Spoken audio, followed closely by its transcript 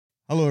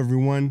Hello,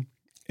 everyone.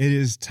 It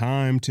is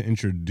time to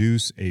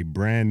introduce a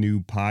brand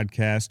new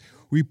podcast.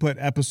 We put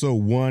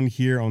episode 1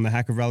 here on the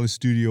Hacker Valley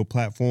Studio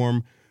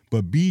platform,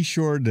 but be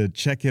sure to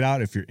check it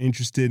out if you're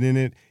interested in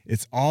it.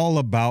 It's all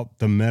about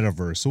the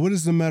metaverse. So what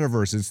is the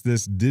metaverse? It's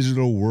this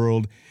digital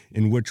world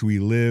in which we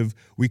live.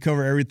 We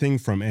cover everything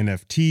from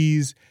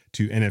NFTs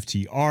to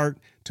NFT art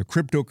to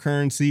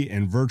cryptocurrency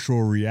and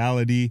virtual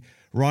reality.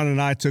 Ron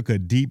and I took a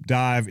deep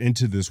dive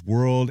into this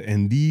world,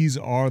 and these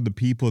are the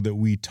people that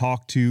we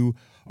talk to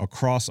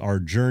across our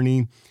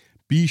journey.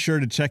 Be sure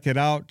to check it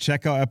out.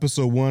 Check out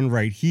episode 1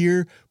 right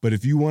here. But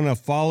if you want to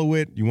follow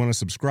it, you want to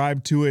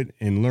subscribe to it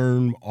and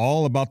learn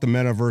all about the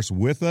metaverse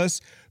with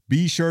us,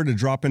 be sure to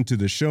drop into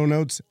the show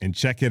notes and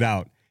check it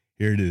out.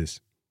 Here it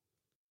is.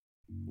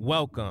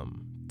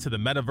 Welcome to the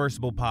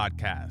Metaversible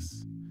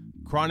Podcast,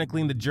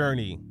 chronicling the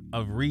journey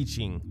of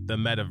reaching the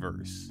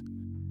metaverse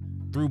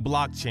through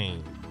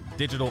blockchain,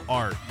 digital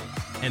art,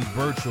 and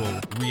virtual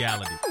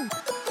reality.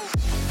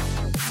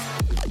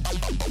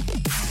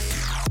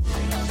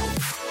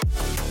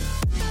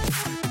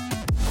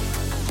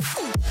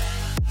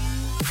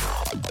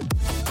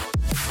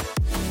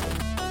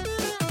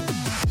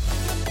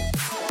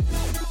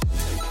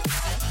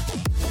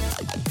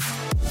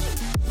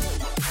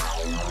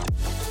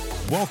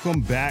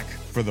 Welcome back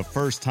for the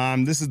first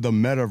time. This is the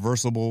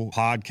Metaversible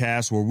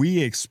Podcast, where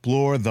we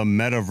explore the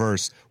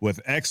metaverse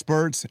with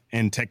experts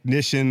and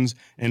technicians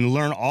and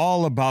learn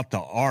all about the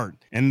art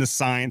and the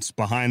science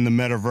behind the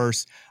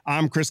metaverse.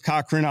 I'm Chris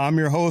Cochran. I'm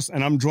your host,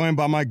 and I'm joined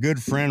by my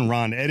good friend,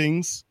 Ron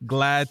Eddings.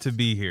 Glad to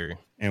be here.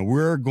 And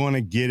we're going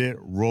to get it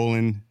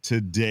rolling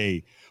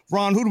today.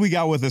 Ron, who do we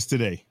got with us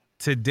today?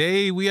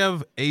 Today, we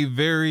have a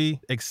very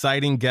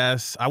exciting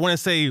guest. I want to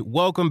say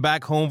welcome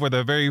back home for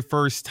the very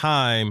first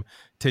time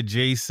to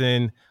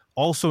Jason,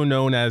 also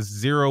known as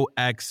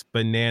 0x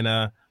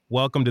Banana.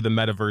 Welcome to the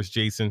metaverse,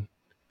 Jason.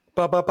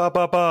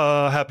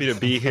 Happy to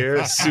be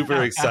here.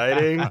 Super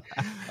exciting.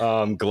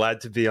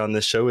 Glad to be on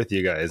this show with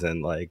you guys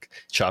and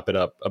chop it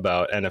up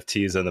about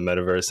NFTs and the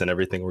metaverse and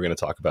everything we're going to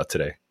talk about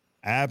today.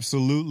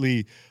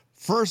 Absolutely.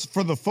 First,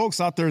 for the folks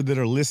out there that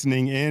are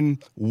listening in,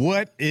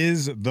 what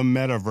is the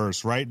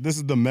metaverse, right? This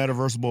is the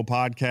Metaversible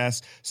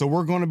Podcast. So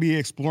we're going to be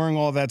exploring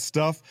all that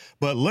stuff,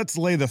 but let's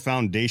lay the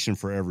foundation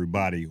for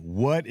everybody.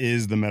 What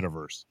is the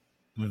metaverse?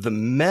 The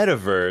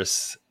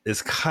metaverse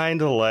is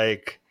kind of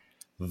like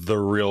the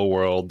real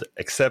world,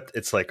 except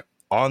it's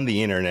on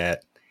the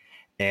internet,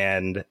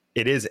 and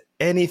it is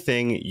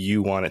anything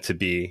you want it to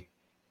be,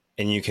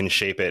 and you can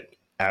shape it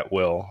at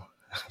will,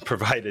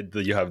 provided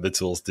that you have the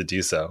tools to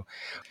do so.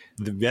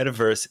 The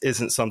metaverse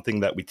isn't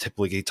something that we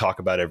typically talk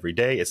about every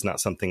day. It's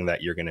not something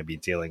that you're going to be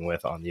dealing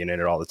with on the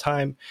internet all the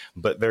time,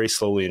 but very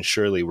slowly and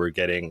surely we're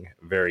getting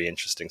very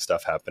interesting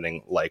stuff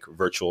happening, like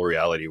virtual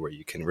reality, where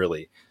you can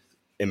really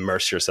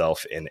immerse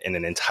yourself in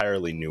an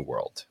entirely new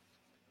world.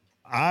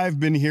 I've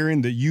been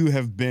hearing that you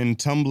have been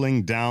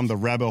tumbling down the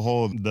rabbit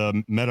hole of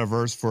the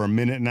metaverse for a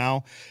minute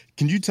now.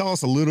 Can you tell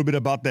us a little bit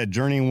about that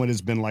journey and what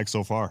it's been like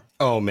so far?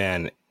 Oh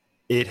man,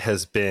 it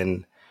has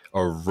been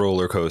a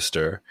roller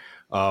coaster.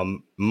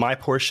 My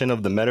portion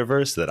of the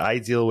metaverse that I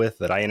deal with,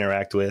 that I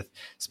interact with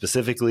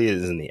specifically,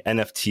 is in the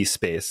NFT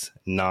space,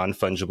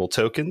 non-fungible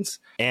tokens,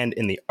 and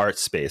in the art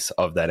space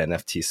of that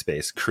NFT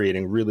space,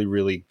 creating really,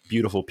 really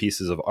beautiful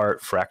pieces of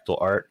art, fractal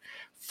art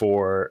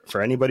for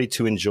anybody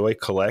to enjoy,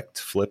 collect,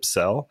 flip,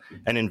 sell,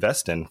 and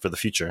invest in for the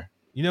future.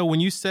 You know, when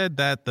you said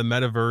that the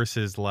metaverse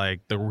is like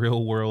the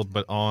real world,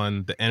 but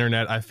on the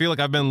internet, I feel like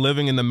I've been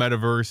living in the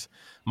metaverse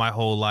my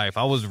whole life.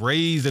 I was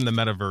raised in the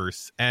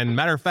metaverse. And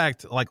matter of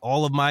fact,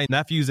 all of my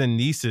nephews and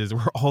nieces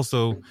were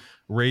also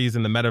raised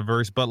in the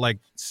metaverse. But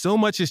so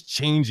much is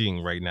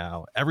changing right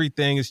now.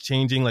 Everything is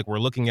changing. We're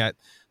looking at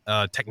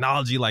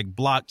technology like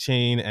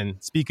blockchain,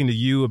 and speaking to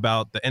you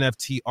about the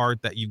NFT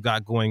art that you've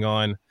got going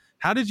on.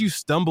 How did you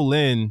stumble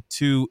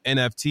into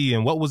NFT,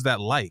 and what was that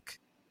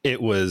like?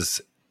 It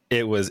was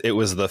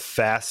the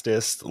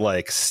fastest,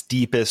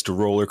 steepest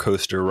roller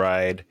coaster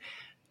ride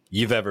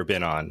you've ever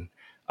been on.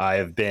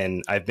 I've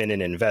been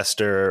an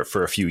investor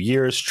for a few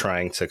years,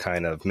 trying to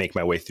kind of make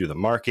my way through the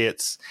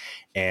markets,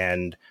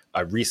 and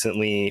I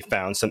recently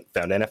found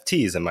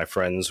NFTs, and my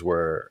friends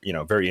were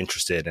very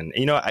interested, and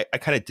I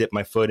kind of dipped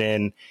my foot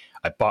in.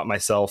 I got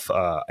myself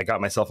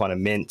on a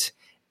mint.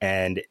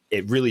 And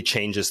it really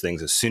changes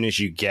things as soon as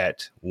you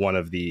get one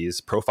of these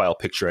profile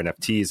picture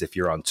NFTs. If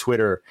you're on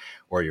Twitter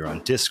or you're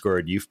on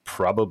Discord, you've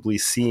probably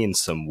seen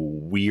some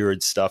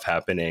weird stuff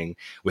happening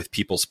with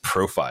people's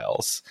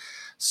profiles.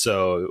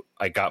 So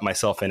I got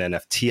myself an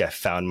NFT. I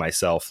found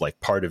myself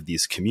part of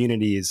these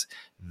communities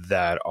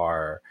that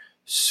are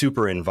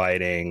super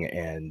inviting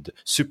and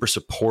super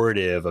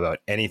supportive about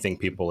anything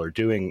people are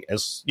doing,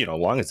 as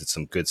long as it's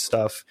some good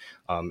stuff,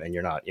 and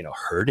you're not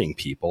hurting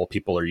people.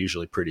 People are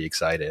usually pretty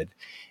excited.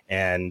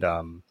 And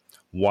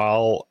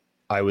while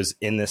I was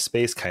in this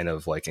space, kind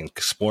of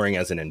exploring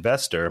as an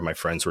investor, my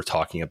friends were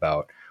talking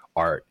about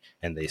art,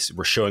 and they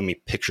were showing me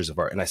pictures of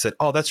art. And I said,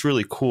 oh, that's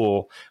really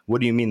cool.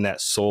 What do you mean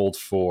that sold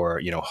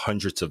for,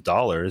 hundreds of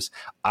dollars?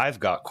 I've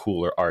got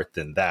cooler art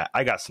than that.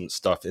 I got some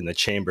stuff in the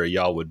chamber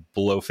y'all would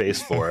blow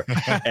face for.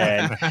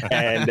 and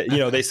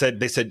they said,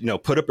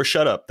 put up or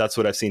shut up. That's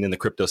what I've seen in the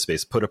crypto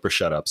space, put up or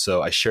shut up.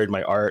 So I shared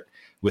my art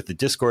with the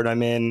Discord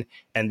I'm in,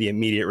 and the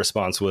immediate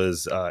response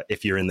was,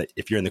 if you're in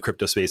the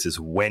crypto space, is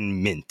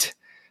when mint.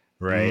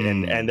 Right.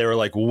 And they were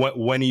like,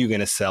 when are you going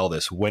to sell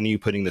this? When are you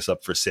putting this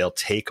up for sale?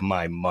 Take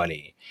my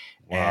money.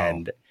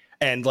 Wow.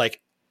 And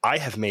like, I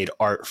have made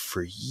art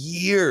for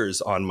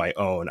years on my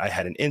own. I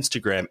had an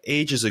Instagram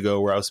ages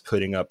ago where I was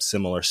putting up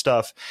similar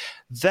stuff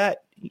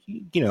that,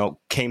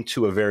 came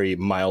to a very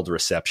mild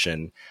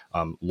reception,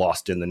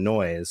 lost in the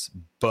noise.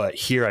 But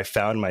here I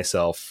found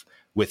myself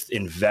with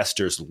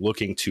investors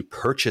looking to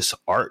purchase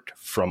art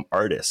from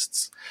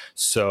artists.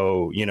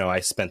 So,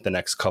 I spent the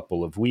next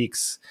couple of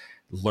weeks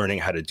learning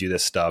how to do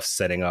this stuff,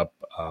 setting up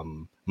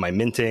my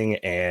minting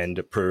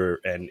and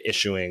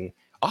issuing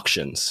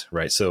auctions,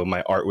 right? So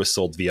my art was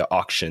sold via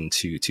auction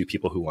to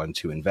people who wanted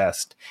to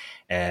invest.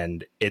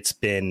 And it's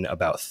been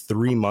about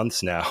 3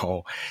 months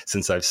now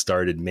since I've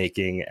started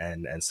making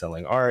and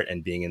selling art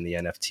and being in the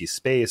NFT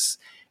space.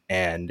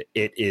 And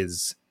it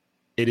is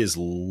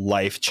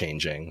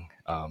life-changing.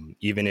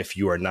 Even if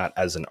you are not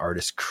as an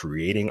artist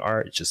creating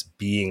art, just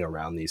being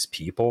around these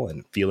people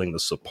and feeling the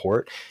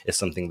support is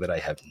something that I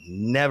have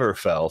never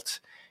felt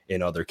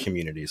in other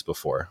communities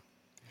before.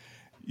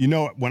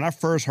 When I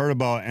first heard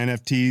about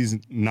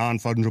NFTs,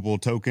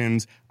 non-fungible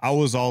tokens, I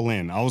was all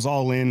in. I was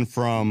all in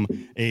from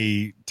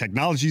a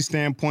technology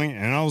standpoint,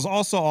 and I was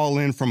also all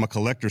in from a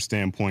collector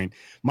standpoint.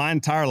 My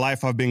entire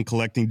life, I've been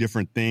collecting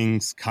different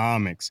things,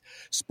 comics,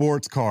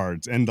 sports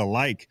cards, and the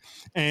like.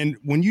 And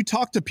when you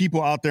talk to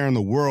people out there in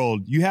the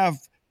world, you have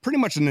pretty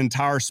much an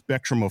entire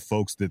spectrum of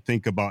folks that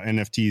think about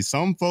NFTs.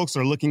 Some folks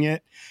are looking at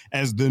it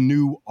as the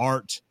new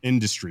art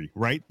industry,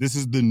 right? This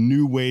is the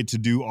new way to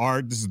do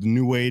art. This is the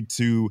new way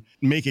to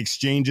make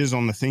exchanges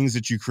on the things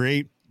that you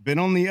create. But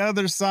on the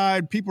other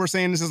side, people are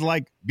saying this is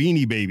like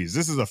Beanie Babies.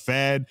 This is a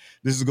fad.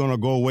 This is going to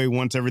go away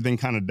once everything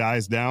kind of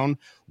dies down.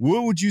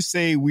 What would you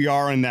say we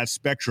are in that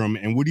spectrum?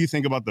 And what do you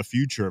think about the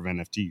future of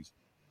NFTs?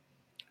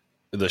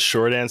 The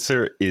short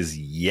answer is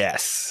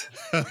yes.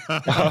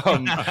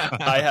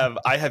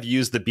 I have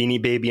used the Beanie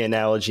Baby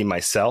analogy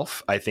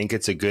myself. I think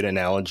it's a good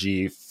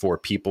analogy for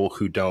people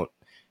who don't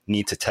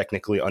need to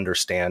technically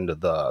understand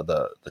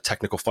the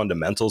technical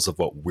fundamentals of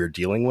what we're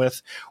dealing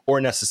with, or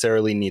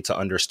necessarily need to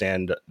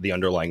understand the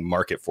underlying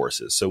market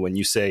forces. So when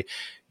you say,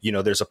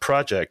 there's a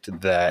project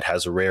that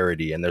has a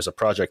rarity and there's a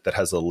project that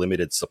has a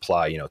limited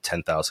supply,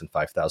 10,000,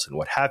 5,000,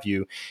 what have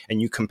you,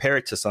 and you compare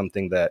it to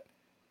something that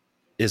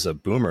is a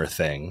boomer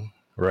thing,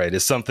 right?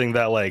 Is something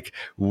that like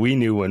we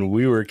knew when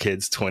we were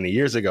kids 20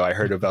 years ago. I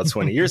heard about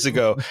 20 years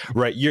ago,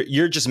 right?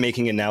 You're just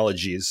making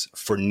analogies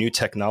for new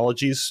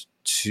technologies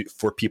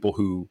for people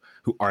who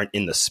aren't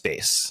in the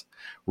space,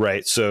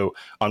 right? So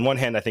on one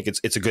hand, I think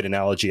it's a good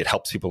analogy. It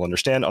helps people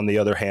understand. On the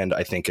other hand,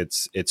 I think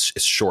it's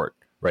short,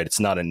 right? It's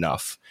not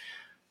enough.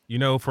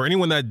 For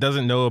anyone that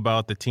doesn't know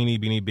about the Teeny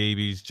Beanie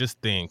Babies,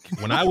 just think,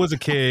 when I was a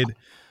kid,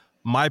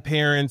 my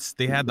parents,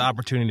 they had the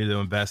opportunity to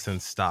invest in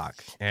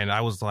stock. And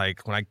I was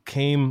like, when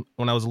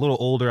I was a little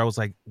older, I was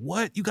like,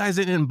 what? You guys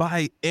didn't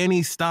buy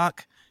any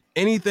stock?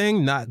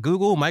 Anything? Not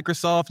Google,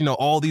 Microsoft,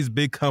 all these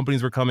big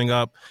companies were coming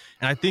up.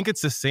 And I think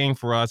it's the same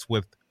for us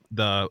with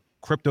the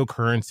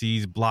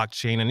cryptocurrencies,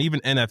 blockchain, and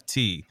even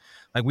NFT.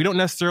 Like, we don't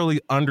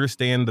necessarily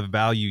understand the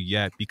value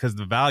yet because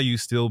the value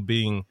is still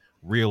being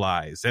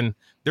realized. And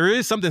there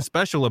is something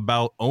special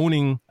about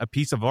owning a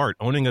piece of art,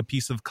 owning a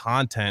piece of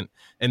content,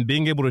 and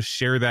being able to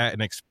share that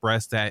and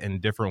express that in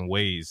different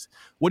ways.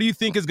 What do you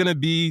think is going to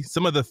be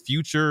some of the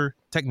future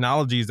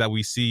technologies that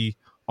we see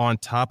on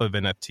top of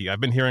NFT? I've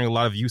been hearing a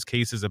lot of use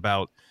cases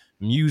about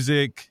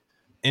music,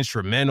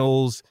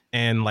 instrumentals,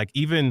 and like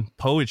even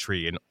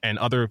poetry and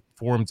other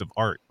forms of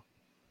art.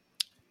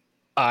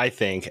 I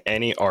think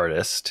any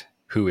artist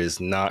who is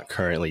not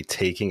currently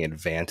taking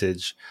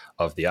advantage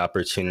of the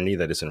opportunity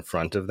that is in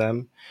front of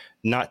them,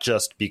 not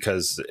just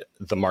because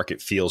the market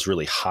feels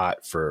really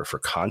hot for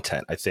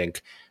content. I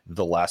think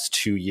the last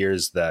 2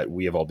 years that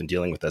we have all been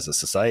dealing with as a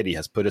society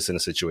has put us in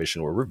a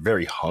situation where we're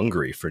very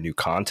hungry for new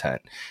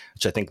content,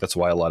 which I think that's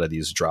why a lot of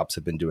these drops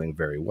have been doing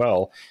very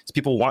well. Is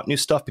people want new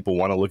stuff. People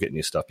want to look at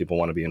new stuff. People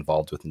want to be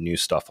involved with new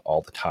stuff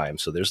all the time.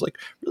 So there's like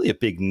really a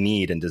big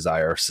need and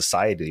desire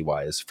society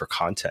wise for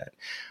content.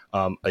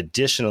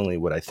 Additionally,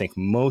 what I think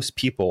most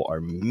people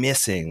are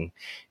missing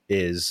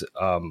is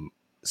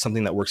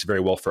something that works very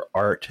well for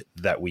art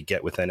that we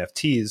get with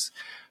NFTs,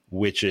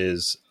 which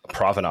is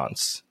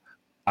provenance.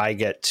 I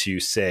get to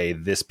say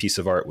this piece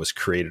of art was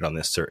created on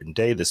this certain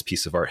day. This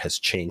piece of art has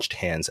changed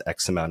hands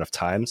X amount of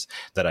times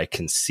that I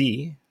can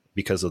see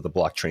because of the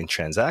blockchain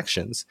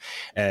transactions.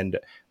 And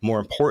more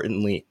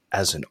importantly,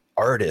 as an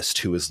artist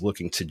who is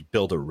looking to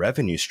build a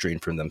revenue stream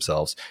for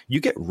themselves, you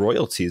get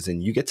royalties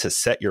and you get to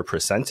set your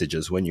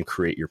percentages when you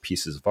create your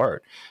pieces of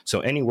art.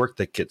 So any work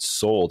that gets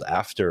sold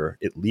after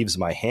it leaves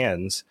my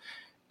hands,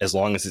 as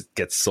long as it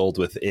gets sold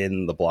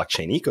within the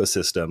blockchain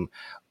ecosystem,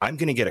 I'm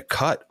going to get a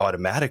cut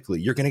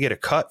automatically. You're going to get a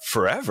cut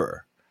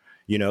forever.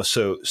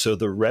 So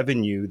the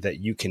revenue that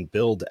you can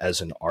build as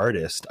an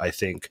artist, I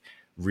think,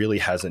 really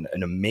has an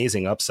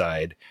amazing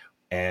upside.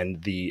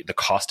 And the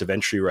cost of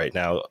entry right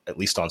now, at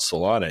least on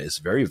Solana, is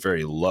very,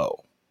 very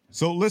low.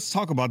 So let's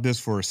talk about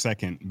this for a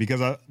second,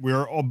 because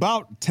we're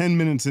about 10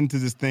 minutes into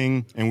this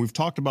thing, and we've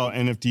talked about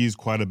NFTs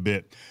quite a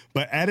bit.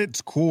 But at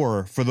its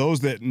core, for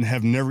those that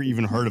have never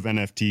even heard of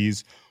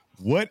NFTs,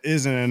 what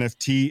is an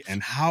NFT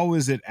and how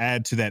does it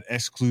add to that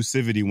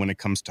exclusivity when it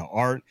comes to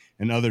art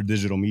and other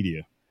digital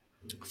media?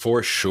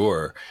 For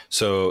sure.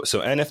 So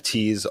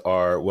NFTs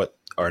are what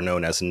are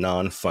known as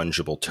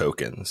non-fungible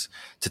tokens.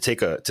 To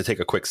take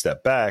a quick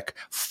step back,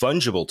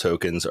 fungible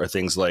tokens are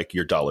things like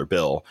your dollar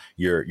bill,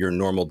 your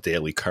normal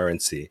daily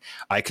currency.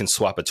 I can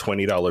swap a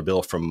 $20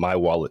 bill from my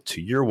wallet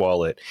to your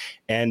wallet,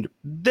 and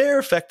they're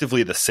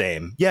effectively the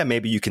same. Yeah,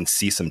 maybe you can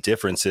see some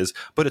differences,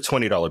 but a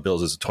 $20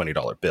 bill is a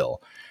 $20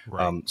 bill.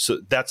 Right. So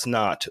that's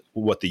not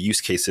what the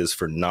use case is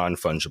for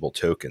non-fungible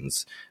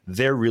tokens.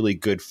 They're really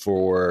good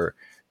for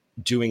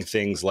doing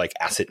things like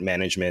asset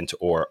management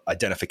or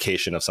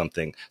identification of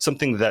something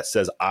that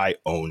says I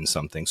own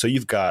something. So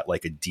you've got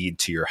like a deed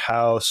to your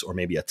house or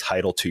maybe a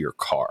title to your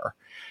car.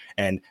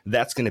 And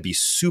that's going to be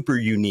super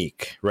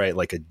unique, right?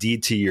 Like a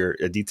deed to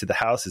the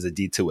house is a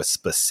deed to a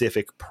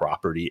specific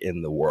property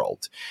in the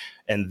world.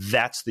 And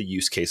that's the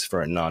use case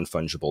for a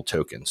non-fungible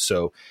token.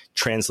 So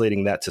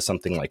translating that to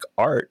something like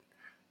art,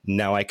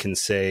 now I can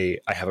say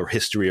I have a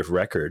history of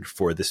record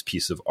for this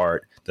piece of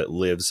art that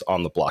lives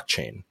on the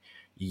blockchain.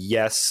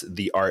 Yes,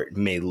 the art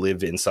may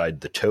live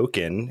inside the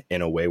token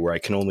in a way where I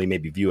can only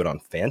maybe view it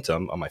on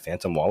my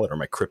Phantom wallet or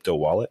my crypto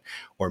wallet,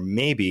 or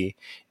maybe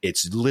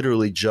it's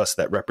literally just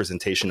that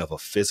representation of a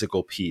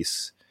physical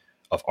piece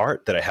of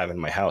art that I have in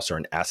my house or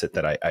an asset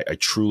that I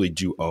truly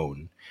do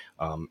own.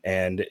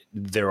 And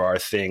there are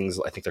things,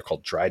 I think they're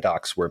called dry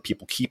docks, where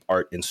people keep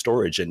art in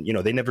storage and,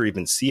 they never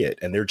even see it.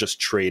 And they're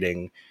just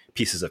trading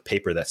pieces of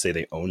paper that say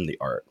they own the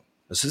art.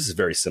 So this is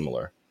very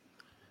similar.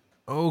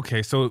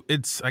 Okay, so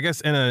it's, I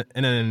guess, in an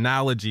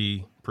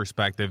analogy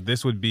perspective,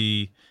 this would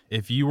be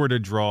if you were to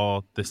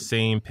draw the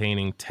same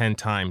painting 10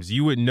 times,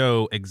 you would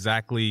know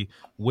exactly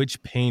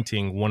which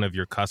painting one of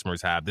your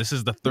customers have. This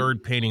is the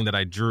third painting that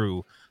I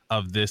drew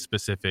of this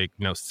specific,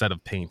 set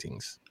of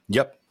paintings.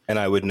 Yep. And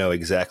I would know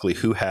exactly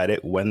who had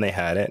it, when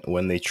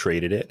they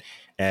traded it,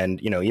 and,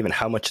 even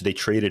how much they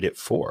traded it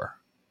for.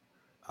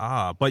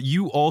 But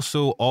you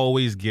also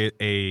always get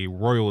a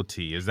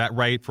royalty. Is that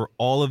right for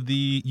all of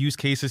the use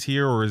cases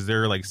here? Or is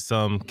there like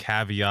some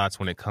caveats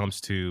when it comes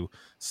to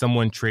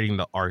someone trading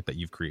the art that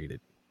you've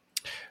created?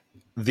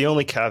 The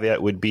only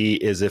caveat would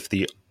be is if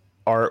the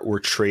art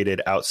were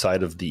traded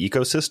outside of the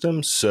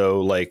ecosystem.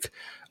 So like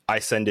I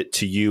send it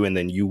to you and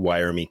then you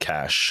wire me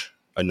cash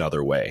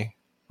another way,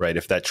 right?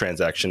 If that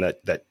transaction,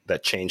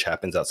 that change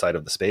happens outside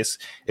of the space,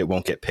 it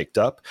won't get picked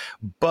up.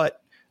 But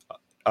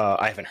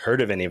I haven't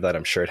heard of any of that.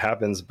 I'm sure it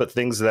happens, but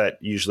things that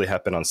usually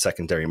happen on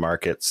secondary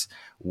markets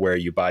where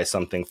you buy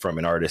something from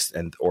an artist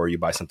or you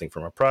buy something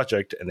from a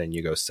project and then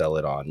you go sell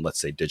it on, let's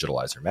say,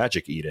 Digitalize or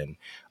Magic Eden.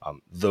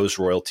 Those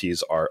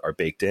royalties are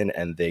baked in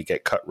and they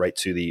get cut right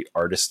to the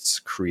artist's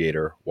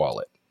creator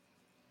wallet.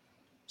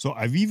 So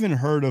I've even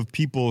heard of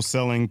people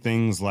selling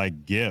things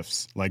like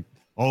gifts, like,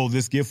 oh,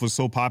 this gift was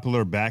so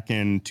popular back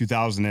in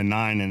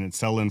 2009 and it's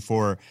selling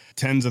for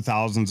tens of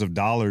thousands of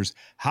dollars.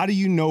 How do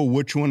you know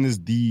which one is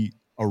the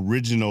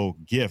original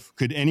gift?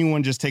 Could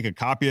anyone just take a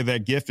copy of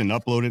that gift and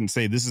upload it and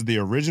say this is the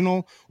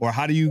original? Or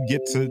how do you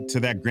get to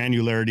that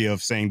granularity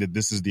of saying that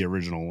this is the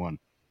original one?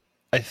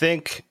 I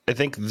think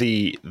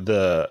the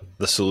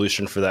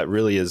solution for that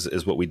really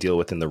is what we deal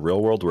with in the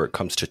real world, where it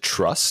comes to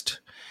trust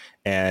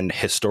and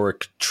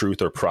historic truth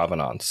or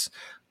provenance.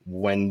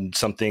 When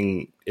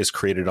something is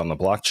created on the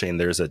blockchain,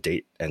 there's a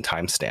date and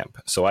timestamp.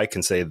 So I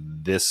can say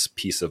this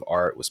piece of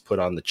art was put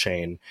on the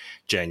chain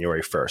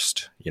January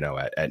 1st,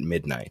 at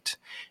midnight.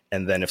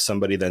 And then if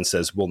somebody then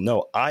says, well,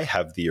 no, I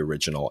have the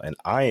original and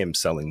I am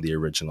selling the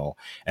original,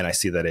 and I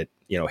see that it,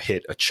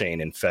 hit a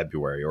chain in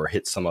February or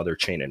hit some other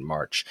chain in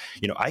March,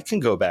 I can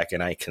go back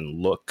and I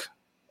can look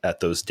at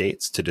those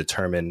dates to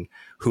determine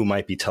who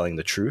might be telling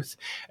the truth.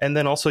 And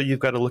then also you've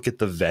got to look at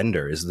the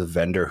vendor. Is the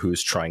vendor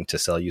who's trying to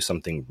sell you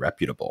something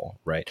reputable,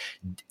 right?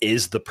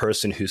 Is the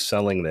person who's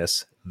selling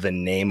this the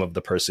name of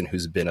the person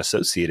who's been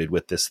associated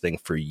with this thing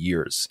for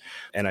years?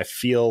 And I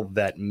feel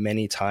that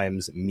many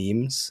times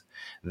memes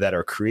that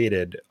are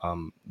created,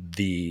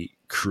 the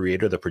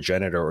creator, the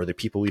progenitor, or the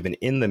people even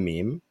in the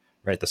meme,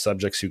 right, the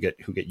subjects who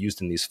get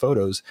used in these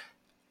photos,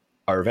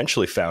 are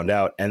eventually found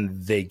out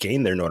and they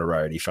gain their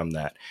notoriety from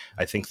that.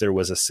 I think there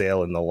was a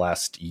sale in the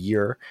last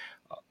year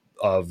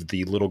of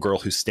the little girl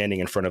who's standing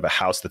in front of a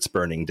house that's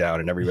burning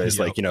down and everybody's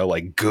like,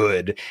 like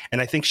good.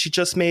 And I think she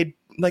just made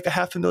like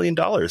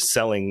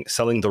 $500,000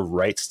 selling the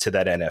rights to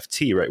that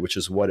NFT, right? Which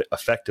is what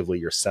effectively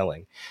you're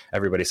selling.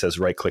 Everybody says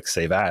right click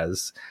save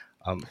as,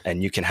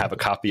 and you can have a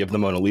copy of the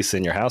Mona Lisa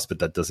in your house, but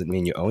that doesn't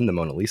mean you own the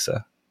Mona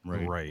Lisa.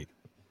 Right.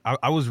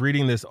 I was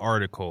reading this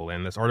article,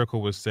 and this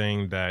article was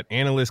saying that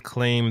analysts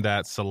claim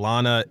that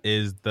Solana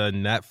is the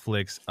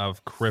Netflix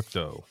of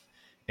crypto.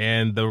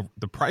 And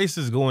the price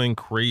is going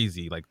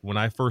crazy. Like when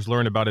I first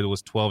learned about it, it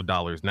was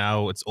 $12.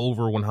 Now it's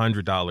over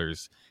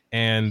 $100.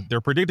 And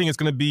they're predicting it's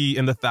going to be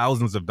in the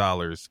thousands of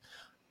dollars.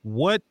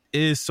 What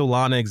is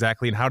Solana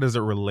exactly, and how does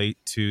it relate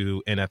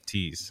to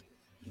NFTs?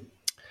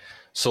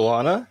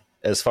 Solana,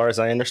 as far as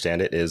I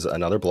understand it, is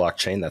another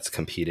blockchain that's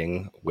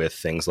competing with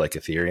things like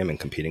Ethereum and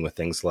competing with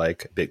things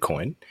like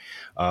Bitcoin.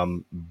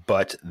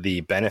 But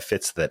the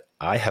benefits that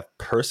I have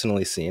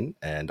personally seen,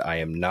 and I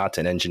am not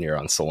an engineer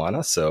on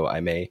Solana, so I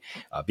may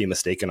be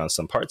mistaken on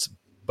some parts,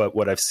 but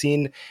what I've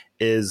seen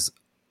is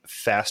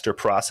faster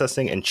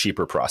processing and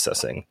cheaper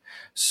processing.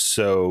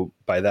 So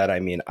by that, I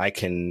mean, I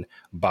can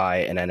buy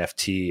an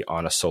NFT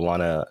on a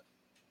Solana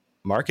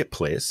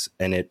marketplace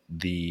and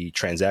the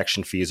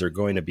transaction fees are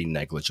going to be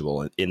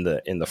negligible in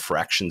the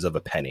fractions of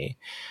a penny.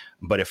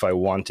 But if I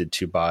wanted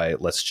to buy,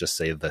 let's just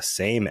say, the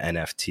same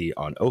NFT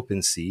on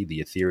OpenSea, the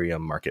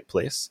Ethereum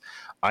marketplace,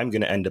 I'm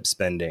going to end up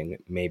spending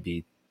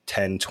maybe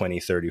 $10, $20,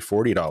 $30,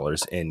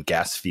 $40 in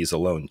gas fees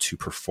alone to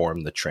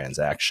perform the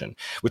transaction,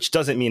 which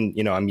doesn't mean,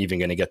 I'm even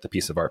going to get the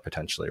piece of art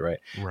potentially, right?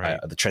 Right.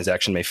 The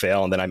transaction may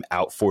fail and then I'm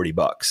out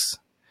 $40.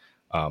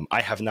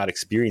 I have not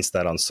experienced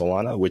that on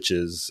Solana, which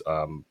has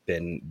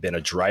been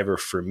a driver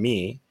for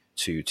me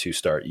to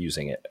start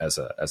using it as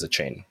a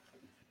chain.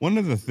 One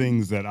of the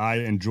things that I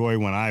enjoy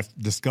when I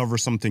discover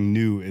something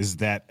new is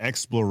that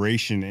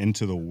exploration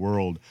into the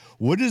world.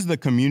 What is the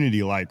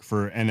community like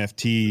for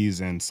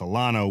NFTs and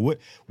Solana?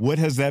 What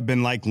has that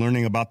been like,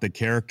 learning about the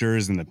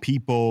characters and the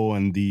people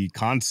and the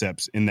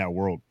concepts in that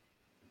world?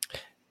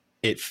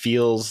 It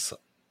feels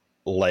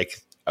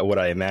like what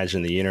I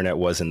imagine the internet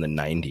was in the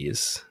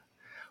 90s,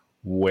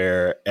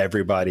 where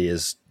everybody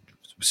is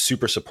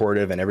super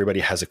supportive and everybody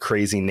has a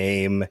crazy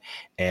name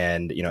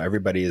and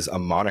everybody is a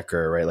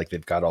moniker, right? Like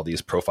they've got all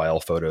these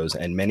profile photos,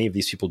 and many of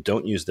these people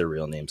don't use their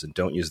real names and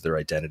don't use their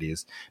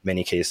identities.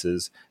 Many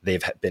cases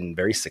they've been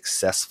very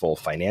successful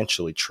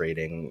financially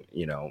trading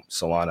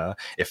Solana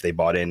if they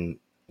bought in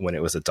when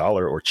it was $1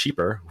 or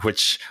cheaper,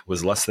 which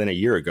was less than a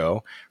year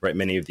ago, right?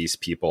 Many of these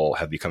people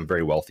have become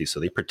very wealthy,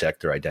 so they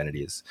protect their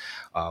identities.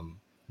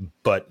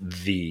 But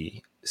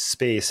the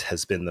space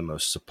has been the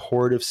most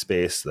supportive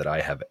space that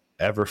I have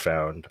ever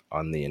found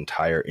on the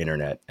entire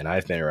internet, and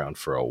I've been around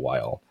for a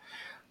while.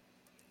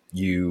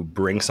 You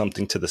bring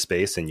something to the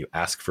space and you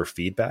ask for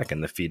feedback,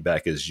 and the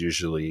feedback is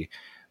usually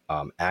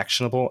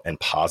actionable and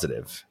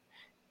positive.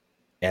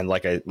 And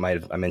like I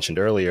mentioned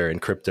earlier, in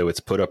crypto,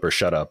 it's put up or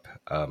shut up.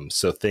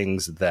 So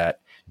things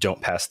that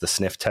don't pass the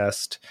sniff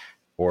test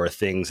or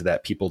things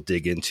that people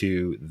dig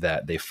into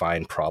that they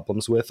find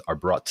problems with are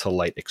brought to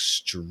light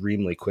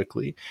extremely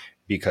quickly,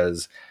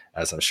 because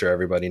as I'm sure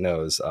everybody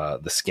knows,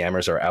 the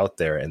scammers are out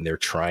there and they're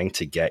trying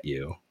to get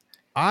you.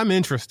 I'm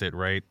interested,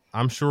 right?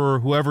 I'm sure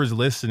whoever's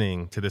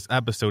listening to this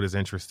episode is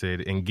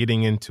interested in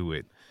getting into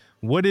it.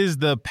 What is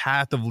the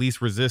path of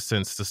least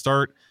resistance to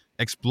start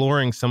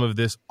exploring some of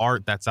this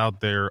art that's out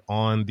there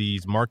on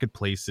these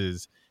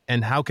marketplaces,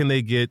 and how can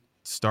they get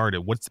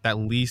started? What's that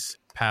least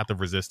path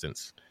of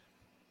resistance?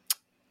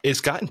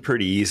 It's gotten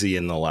pretty easy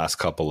in the last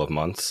couple of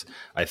months.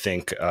 I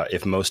think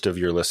if most of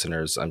your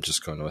listeners, I'm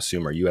just going to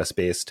assume, are US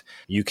based,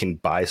 you can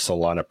buy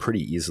Solana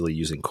pretty easily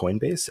using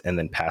Coinbase and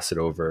then pass it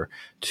over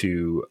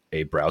to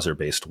a browser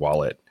based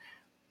wallet.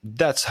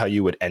 That's how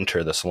you would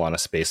enter the Solana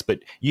space,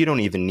 but you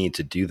don't even need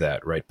to do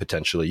that, right?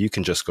 Potentially, you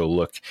can just go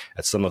look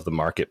at some of the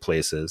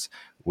marketplaces,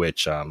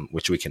 which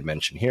we can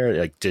mention here,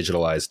 like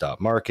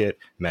Digitalize.market,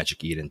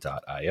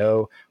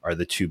 MagicEden.io are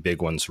the two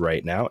big ones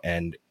right now.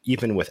 And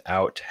even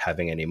without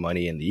having any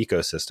money in the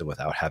ecosystem,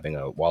 without having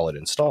a wallet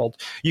installed,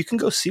 you can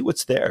go see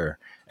what's there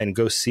and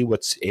go see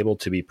what's able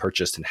to be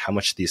purchased and how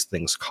much these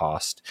things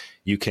cost.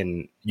 You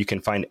can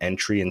find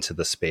entry into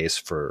the space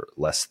for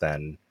less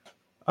than,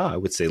 I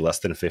would say less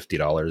than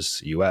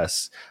 $50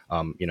 US,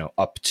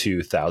 up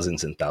to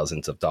thousands and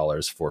thousands of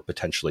dollars for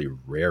potentially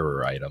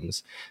rarer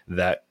items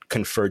that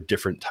confer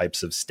different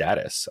types of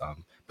status.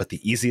 But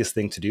the easiest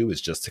thing to do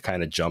is just to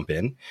kind of jump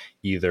in,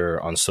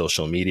 either on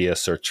social media,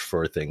 search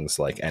for things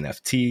like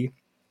NFT,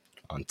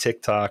 on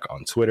TikTok,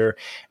 on Twitter,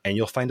 and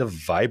you'll find a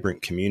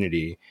vibrant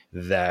community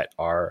that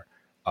are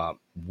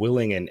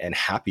willing and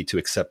happy to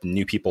accept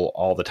new people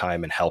all the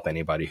time and help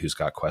anybody who's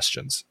got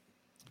questions.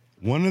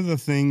 One of the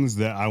things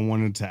that I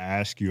wanted to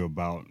ask you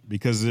about,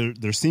 because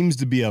there seems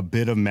to be a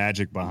bit of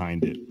magic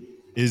behind it,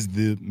 is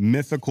the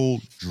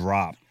mythical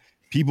drop.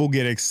 People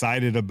get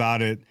excited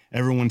about it.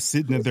 Everyone's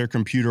sitting at their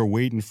computer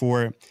waiting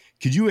for it.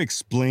 Could you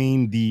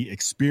explain the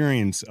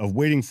experience of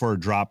waiting for a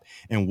drop,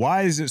 and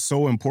why is it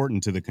so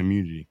important to the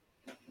community?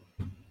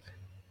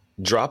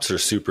 Drops are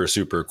super,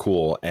 super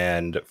cool.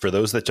 And for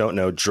those that don't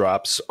know,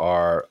 drops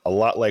are a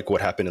lot like what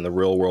happened in the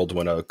real world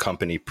when a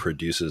company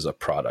produces a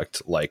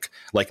product like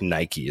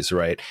Nike's,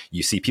 right?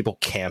 You see people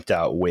camped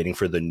out waiting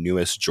for the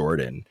newest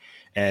Jordan.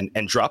 And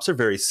drops are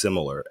very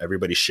similar.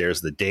 Everybody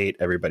shares the date.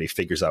 Everybody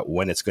figures out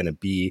when it's going to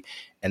be,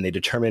 and they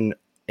determine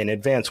in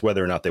advance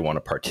whether or not they want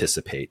to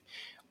participate.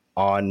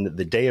 on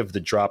the day of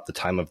the drop, the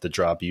time of the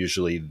drop,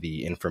 usually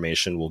the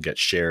information will get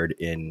shared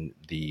in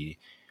the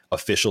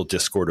official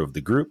Discord of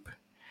the group.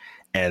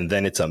 And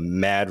then it's a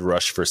mad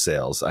rush for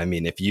sales. I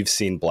mean, if you've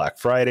seen Black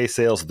Friday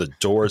sales, the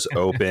doors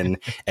open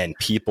and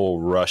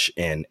people rush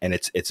in. And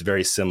it's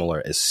very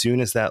similar. As soon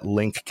as that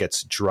link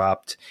gets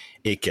dropped,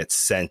 it gets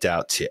sent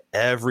out to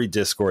every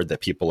Discord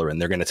that people are in.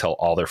 They're going to tell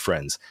all their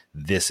friends,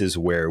 this is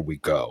where we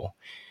go.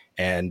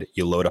 And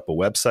you load up a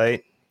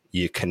website,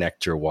 you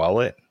connect your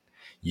wallet,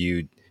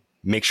 you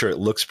make sure it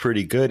looks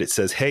pretty good. It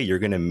says, hey, you're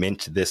going to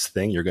mint this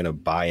thing. You're going to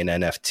buy an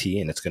NFT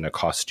and it's going to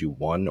cost you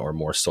 1 or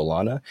more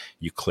Solana.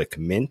 You click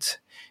mint,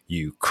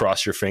 you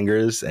cross your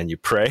fingers and you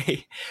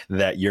pray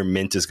that your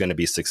mint is going to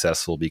be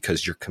successful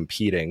because you're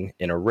competing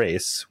in a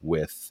race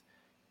with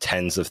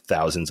tens of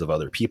thousands of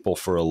other people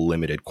for a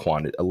limited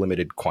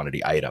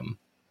quantity item.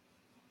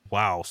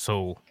 Wow.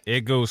 So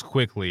it goes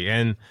quickly,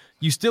 and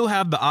you still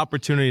have the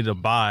opportunity to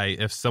buy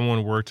if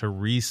someone were to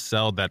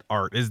resell that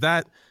art.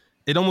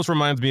 It almost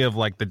reminds me of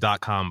like the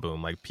 .com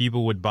boom. Like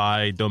people would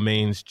buy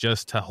domains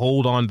just to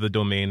hold on to the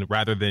domain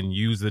rather than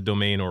use the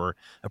domain or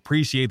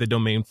appreciate the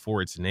domain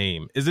for its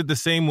name. Is it the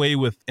same way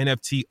with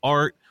NFT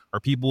art?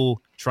 Are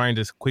people trying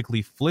to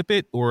quickly flip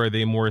it, or are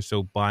they more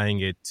so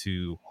buying it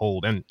to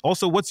hold? And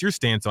also, what's your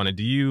stance on it?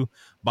 Do you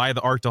buy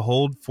the art to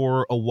hold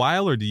for a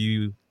while, or do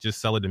you just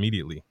sell it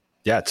immediately?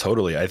 Yeah,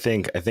 totally. I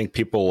think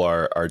people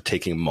are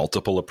taking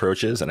multiple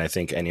approaches, and I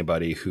think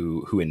anybody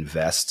who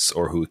invests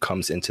or who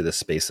comes into this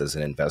space as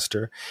an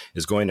investor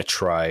is going to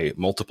try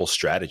multiple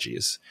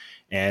strategies.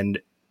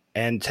 And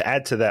to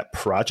add to that,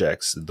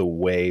 the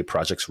way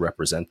projects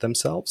represent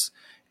themselves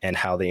and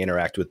how they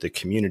interact with the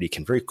community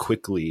can very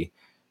quickly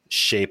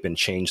shape and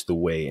change the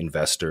way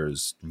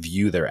investors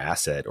view their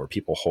asset or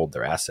people hold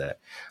their asset.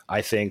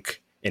 I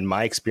think in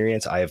my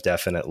experience, I have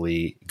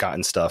definitely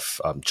gotten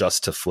stuff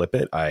just to flip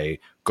it. I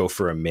go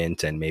for a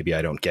mint and maybe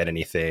I don't get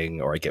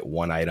anything, or I get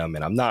one item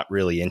and I'm not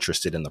really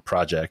interested in the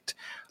project.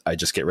 I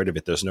just get rid of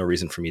it. There's no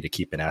reason for me to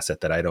keep an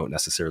asset that I don't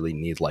necessarily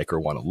need, like, or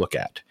want to look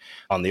at.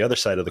 On the other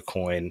side of the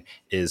coin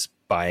is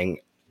buying,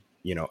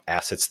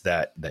 assets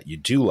that you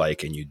do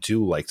like and you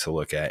do like to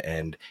look at.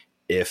 And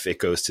if it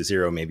goes to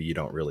zero, maybe you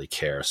don't really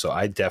care. So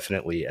I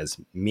definitely, as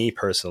me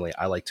personally,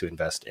 I like to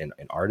invest in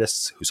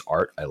artists whose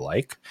art I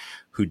like,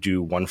 who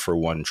do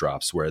 1-for-1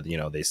 drops where,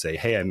 they say,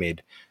 hey, I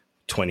made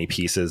 20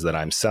 pieces that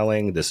I'm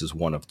selling. This is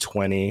one of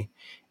 20.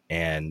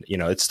 And,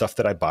 it's stuff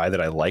that I buy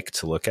that I like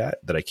to look at,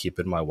 that I keep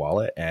in my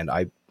wallet. And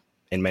I,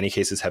 in many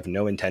cases, have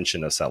no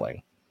intention of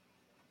selling.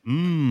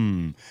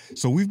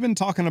 So we've been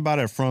talking about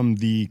it from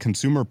the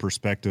consumer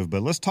perspective,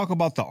 but let's talk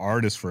about the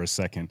artist for a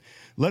second.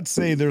 Let's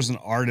say there's an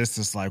artist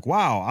that's like,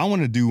 wow, I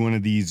want to do one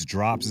of these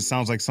drops. It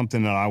sounds like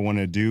something that I want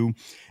to do.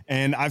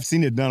 And I've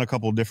seen it done a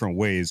couple of different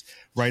ways,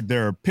 right?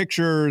 There are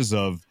pictures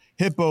of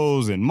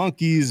hippos and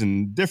monkeys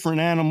and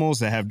different animals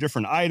that have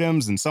different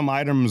items, and some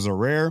items are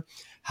rare.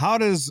 How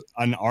does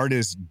an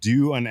artist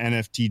do an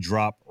NFT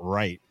drop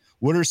right?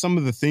 What are some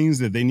of the things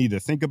that they need to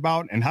think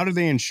about, and how do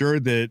they ensure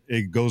that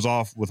it goes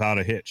off without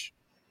a hitch?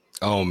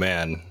 Oh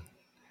man,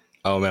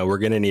 we're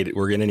gonna need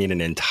an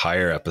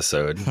entire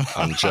episode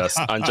on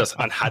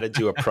on how to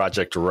do a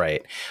project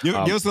right. Give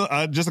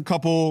us just a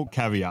couple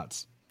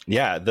caveats.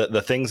 Yeah,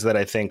 the things that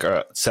I think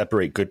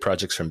separate good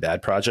projects from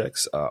bad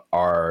projects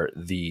are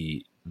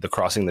the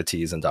crossing the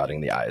T's and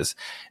dotting the I's.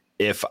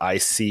 If I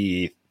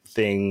see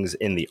things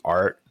in the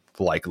art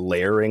like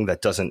layering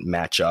that doesn't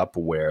match up,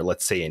 where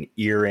let's say an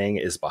earring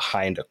is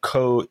behind a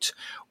coat,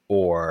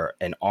 or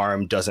an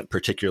arm doesn't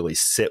particularly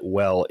sit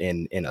well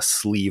in a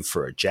sleeve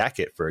for a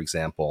jacket, for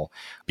example,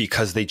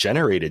 because they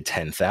generated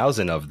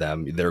 10,000 of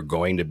them, there are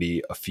going to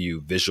be a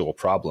few visual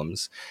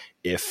problems.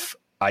 If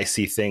I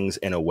see things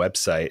in a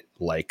website,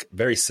 like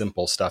very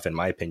simple stuff, in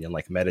my opinion,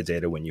 like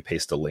metadata, when you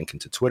paste a link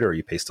into Twitter or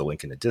you paste a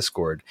link into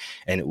Discord,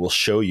 and it will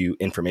show you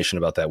information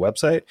about that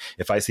website.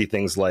 If I see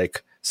things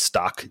like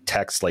stock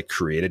text, like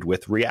created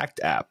with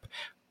React app,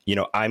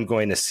 I'm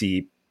going to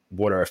see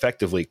what are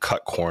effectively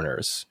cut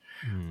corners.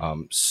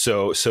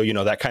 So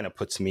that kind of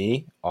puts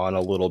me on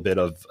a little bit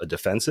of a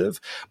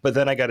defensive, but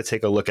then I got to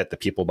take a look at the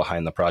people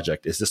behind the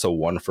project. Is this a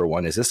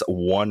 1-for-1? Is this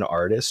one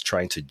artist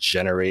trying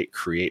to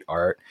create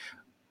art,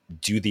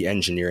 do the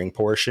engineering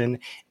portion,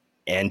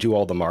 and do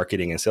all the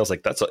marketing and sales?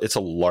 Like it's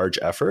a large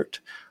effort,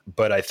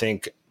 but I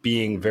think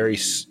being very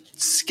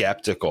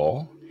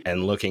skeptical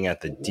and looking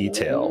at the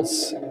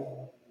details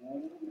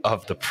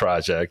of the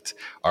project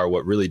are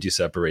what really do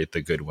separate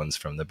the good ones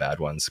from the bad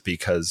ones,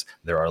 because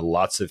there are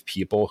lots of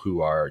people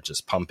who are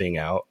just pumping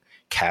out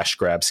cash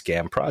grab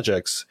scam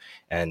projects,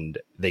 and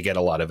they get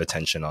a lot of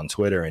attention on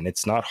Twitter, and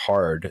it's not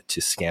hard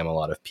to scam a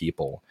lot of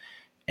people,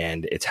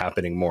 and it's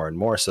happening more and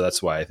more. So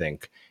that's why I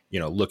think,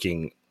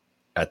 looking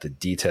at the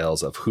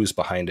details of who's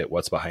behind it,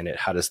 what's behind it,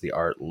 how does the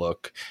art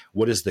look,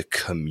 what is the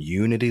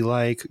community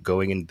like,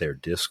 going into their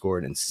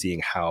Discord and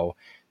seeing how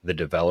the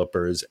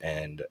developers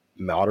and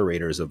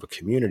moderators of a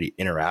community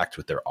interact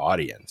with their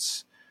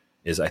audience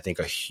is, I think,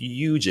 a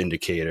huge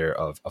indicator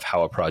of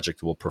how a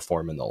project will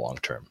perform in the long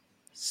term.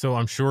 So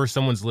I'm sure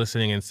someone's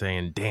listening and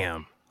saying,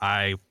 damn,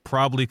 I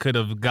probably could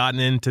have gotten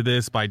into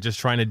this by just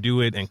trying to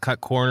do it and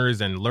cut corners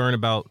and learn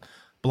about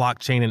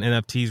blockchain and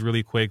NFTs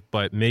really quick,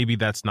 but maybe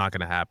that's not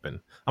going to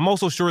happen. I'm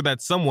also sure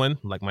that someone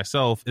like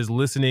myself is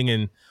listening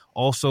and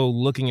also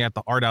looking at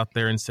the art out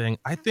there and saying,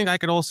 I think I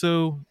could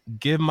also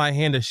give my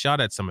hand a shot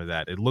at some of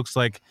that. It looks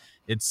like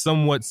it's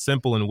somewhat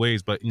simple in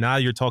ways, but now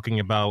you're talking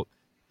about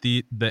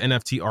the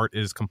NFT art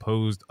is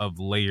composed of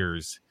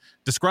layers.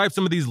 Describe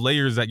some of these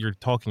layers that you're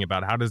talking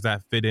about. How does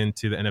that fit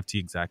into the NFT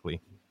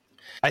exactly?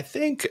 I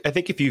think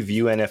if you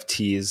view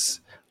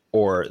NFTs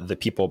or the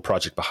people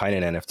project behind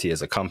an NFT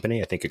as a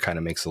company, I think it kind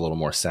of makes a little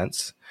more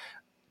sense.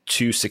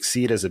 To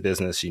succeed as a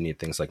business, you need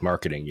things like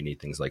marketing, you need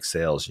things like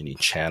sales, you need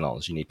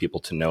channels, you need people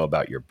to know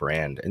about your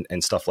brand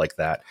and stuff like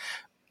that.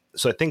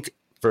 So I think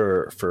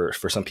for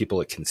some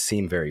people, it can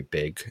seem very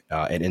big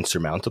and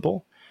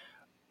insurmountable.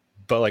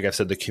 But like I've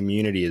said, the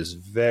community is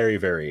very,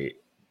 very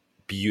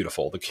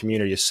beautiful. The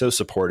community is so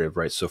supportive,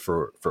 right? So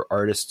for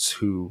artists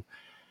who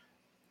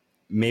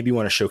maybe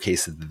want to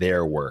showcase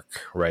their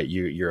work, right?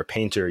 You're a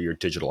painter, you're a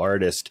digital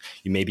artist.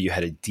 Maybe you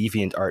had a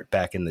deviant art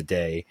back in the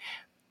day.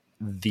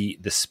 The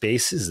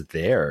space is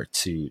there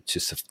to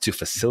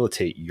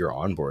facilitate your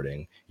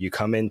onboarding. You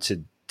come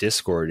into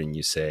Discord and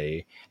you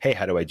say, hey,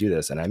 how do I do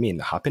this? And I mean,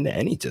 hop into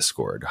any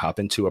Discord, hop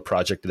into a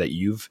project that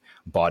you've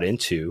bought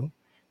into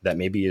that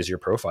maybe is your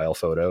profile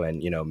photo.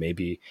 And,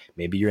 maybe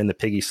you're in the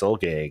Piggy Soul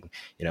Gang,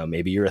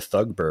 maybe you're a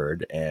Thug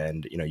Bird,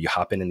 and, you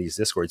hop in these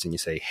Discords and you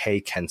say, hey,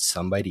 can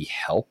somebody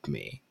help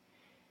me?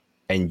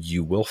 And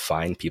you will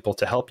find people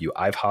to help you.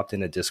 I've hopped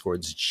into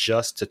Discords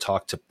just to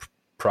talk to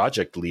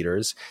project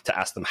leaders to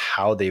ask them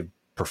how they've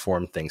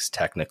performed things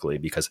technically,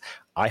 because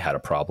I had a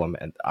problem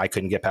and I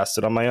couldn't get past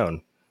it on my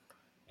own.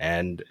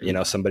 And,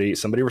 somebody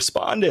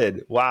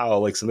responded. Wow.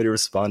 Like somebody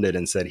responded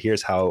and said,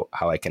 here's how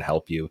I can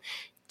help you.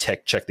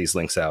 Check these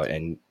links out.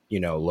 And,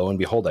 lo and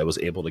behold, I was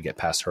able to get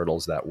past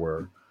hurdles that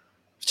were,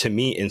 to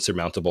me,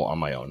 insurmountable on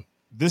my own.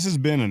 This has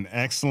been an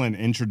excellent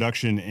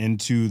introduction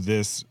into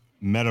this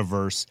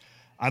metaverse.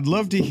 I'd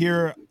love to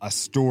hear a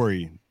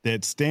story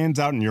that stands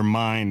out in your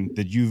mind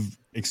that you've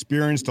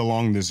experienced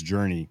along this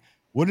journey.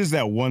 What is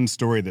that one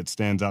story that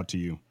stands out to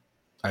you?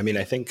 I mean,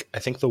 I think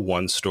the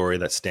one story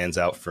that stands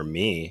out for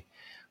me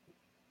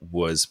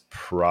was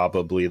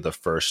probably the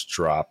first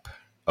drop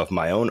of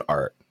my own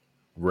art,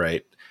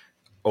 right?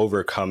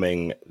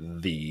 Overcoming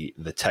the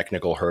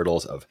technical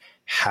hurdles of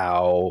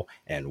how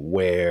and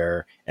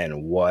where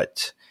and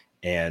what,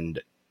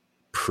 and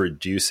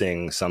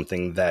producing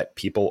something that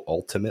people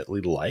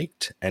ultimately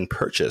liked and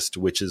purchased,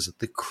 which is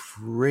the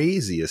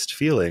craziest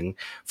feeling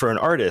for an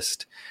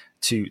artist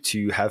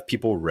to have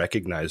people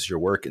recognize your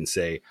work and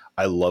say,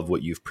 I love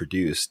what you've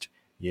produced.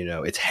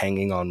 It's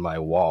hanging on my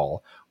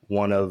wall.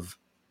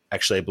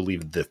 Actually, I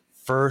believe the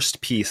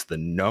first piece, the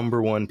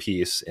number one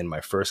piece in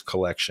my first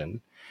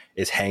collection,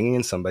 is hanging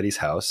in somebody's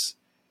house.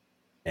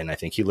 And I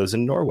think he lives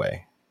in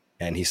Norway.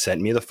 And he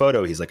sent me the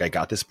photo. He's like, I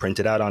got this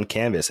printed out on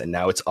canvas and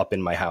now it's up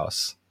in my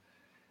house.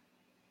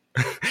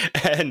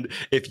 And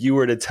if you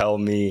were to tell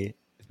me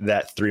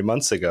that 3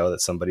 months ago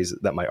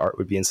that my art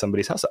would be in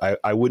somebody's house,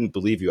 I wouldn't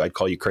believe you. I'd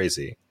call you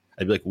crazy.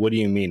 I'd be like, what do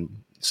you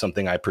mean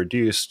something I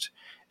produced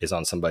is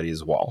on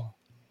somebody's wall?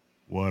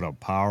 What a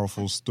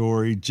powerful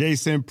story.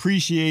 Jason,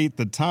 appreciate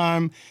the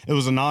time. It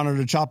was an honor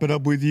to chop it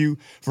up with you.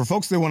 For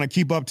folks that want to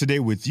keep up to date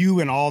with you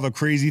and all the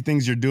crazy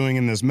things you're doing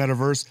in this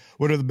metaverse,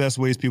 what are the best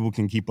ways people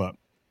can keep up?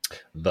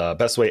 The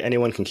best way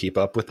anyone can keep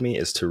up with me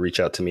is to reach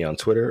out to me on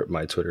Twitter.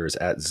 My Twitter is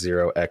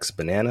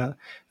 @0xbanana.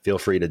 Feel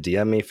free to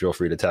DM me. Feel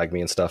free to tag me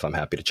and stuff. I'm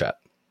happy to chat.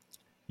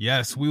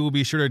 Yes, we will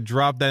be sure to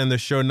drop that in the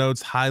show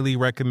notes. Highly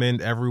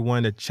recommend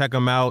everyone to check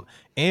him out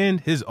and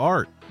his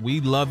art.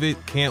 We love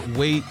it. Can't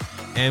wait.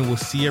 And we'll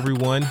see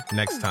everyone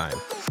next time.